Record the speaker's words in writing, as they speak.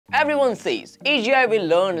Everyone says AGI will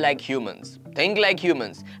learn like humans, think like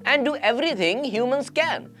humans, and do everything humans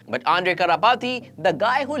can. But Andrej Karpathy, the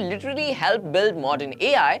guy who literally helped build modern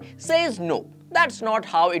AI, says no. That's not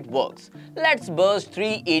how it works. Let's burst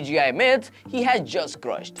 3 AGI myths he has just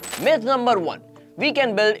crushed. Myth number 1. We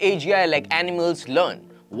can build AGI like animals learn.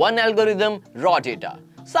 One algorithm, raw data.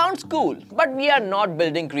 Sounds cool, but we are not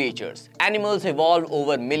building creatures. Animals evolve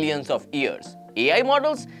over millions of years. AI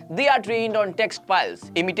models, they are trained on text files,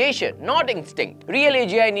 imitation, not instinct. Real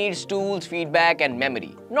AGI needs tools, feedback and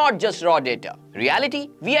memory, not just raw data. Reality,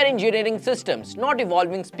 we are engineering systems, not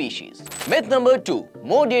evolving species. Myth number 2,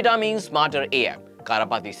 more data means smarter AI.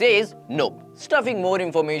 Karpathy says, nope. Stuffing more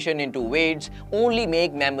information into weights only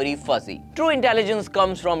make memory fuzzy. True intelligence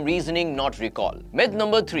comes from reasoning, not recall. Myth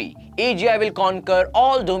number 3, AGI will conquer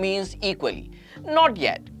all domains equally. Not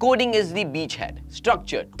yet. Coding is the beachhead,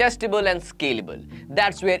 structured, testable and scalable.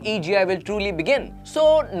 That's where AGI will truly begin.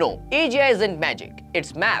 So no, AGI isn't magic.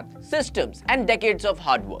 It's math, systems and decades of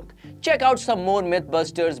hard work. Check out some more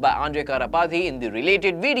Mythbusters by Andrej Karpathy in the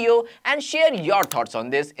related video and share your thoughts on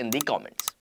this in the comments.